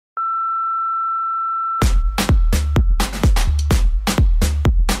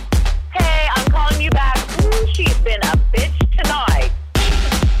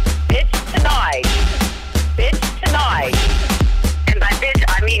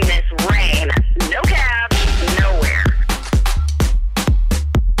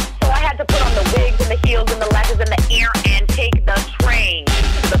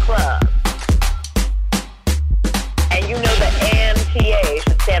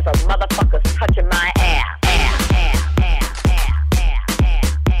chance of motherfuckers touching my ass.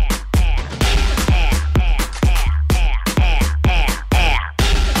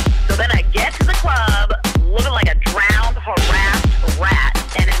 So then I get to the club, looking like a drowned, harassed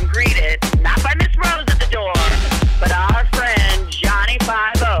rat, and am greeted not by Miss Rose at the door, but our friend Johnny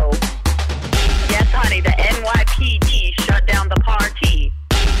 5-0. Yes, honey, the NYPD shut down the party.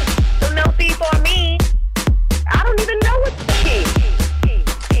 So no fee for me. I don't even know what's the key.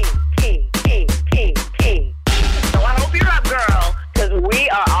 So I hope you're up, girl, because we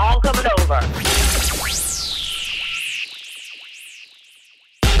are all coming over.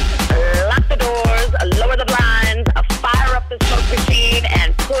 Lock the doors, lower the blinds, fire up the smoke machine,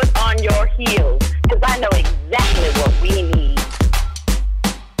 and put on your heels, because I know exactly what we need.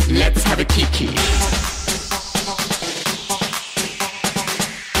 Let's have a Kiki.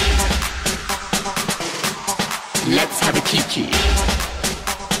 Let's have a Kiki.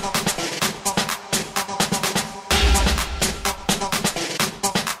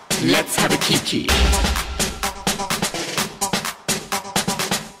 Let's have a Kiki.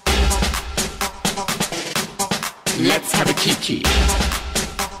 Let's have a Kiki.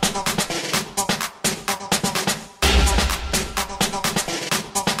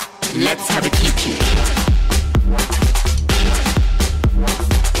 Let's have a Kiki.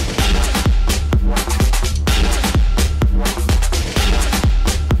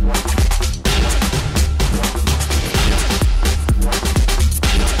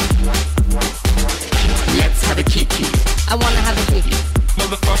 Let's have a Kiki. I wanna have a Kiki.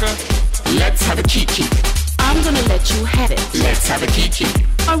 Motherfucker. Let's have a Kiki. I'm gonna let you have it. Let's have a Kiki.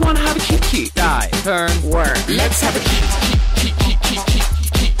 I wanna have a Kiki. Die. Turn. Work. Let's have a Kiki.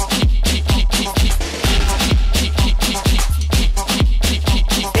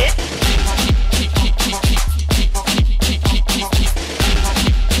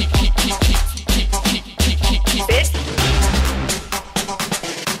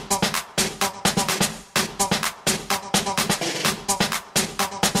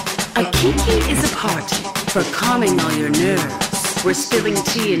 A Kiki is a party for calming all your nerves. We're spilling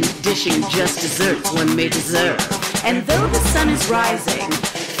tea and dishing just desserts one may deserve. And though the sun is rising,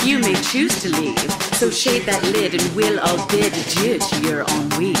 you may choose to leave. So shade that lid and we'll all bid adieu to your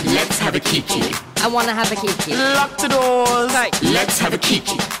ennui. Let's have a Kiki. I wanna have a Kiki. Lock the doors. Right. Let's have a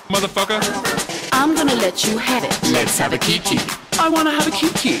Kiki. Motherfucker. I'm gonna let you have it. Let's have a Kiki. I wanna have a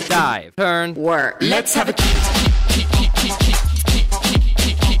Kiki. Dive. Turn. Work. Let's have a Kiki.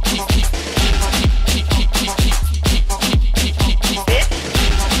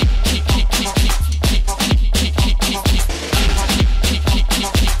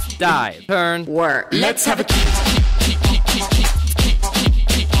 Dive. Turn. Work. Let's have a Kiki.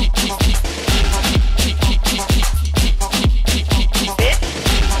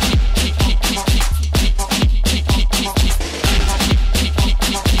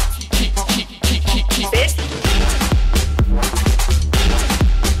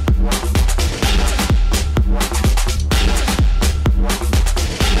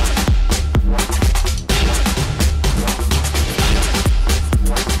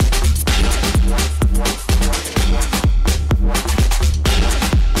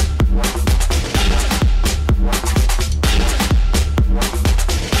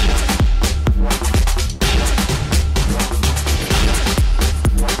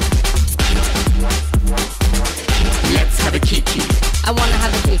 I wanna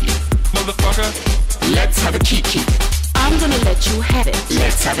have a Kiki. Motherfucker. Let's have a Kiki. I'm gonna let you have it.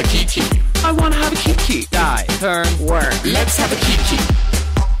 Let's have a Kiki. I wanna have a Kiki. Die. Turn. Work. Let's have a Kiki.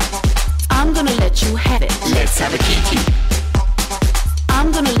 I'm gonna let you have it. Let's have a Kiki.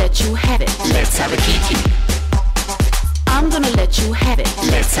 I'm gonna let you have it. Let's have a Kiki. I'm gonna let you have it.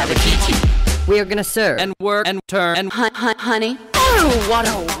 Let's have a Kiki. We are gonna serve and work and turn and Honey? Oh, what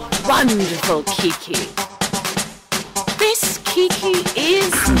a wonderful Kiki. This Kiki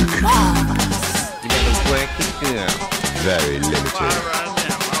is marvelous. You better work it out. Very limited.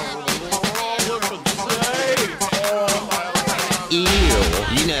 Ew.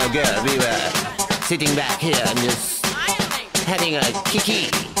 You know, girl, we were sitting back here and just having a Kiki.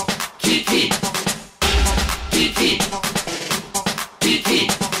 Kiki. Kiki. Kiki.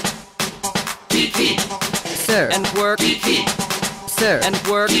 Kiki. sir and work Kiki. sir and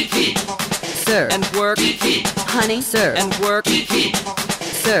work Kiki. sir and work Kiki. Honey? sir and work Kiki.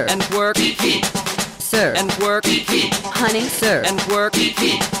 sir and work Kiki. sir and work Kiki. Honey? sir and work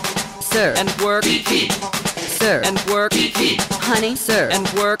Kiki. sir and work Kiki. sir and work Kiki. Honey? sir and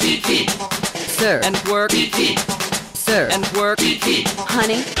work Kiki. sir and work Kiki. sir and work Kiki.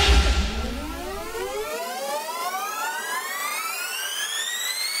 Honey?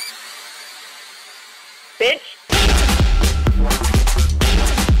 bitch.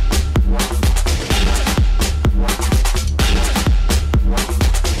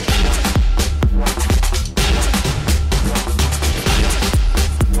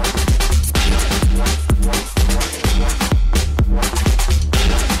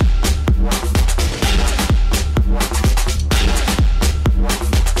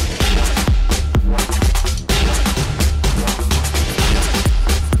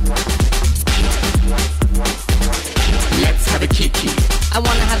 I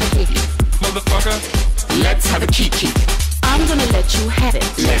wanna have a Kiki. Motherfucker. Let's have a Kiki. I'm gonna let you have it.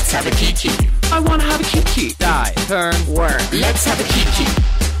 Let's have a Kiki. I wanna have a Kiki. Die. Turn. Work. Let's have a Kiki.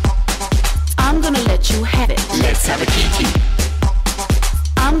 I'm gonna let you have it. Let's have a Kiki.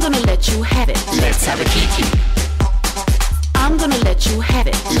 I'm gonna let you have it. Let's have a Kiki. I'm gonna let you have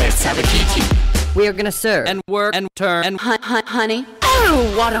it. Let's have a Kiki. We are gonna serve and work and turn and Honey?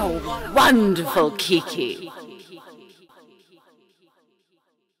 Oh, what a wonderful Kiki.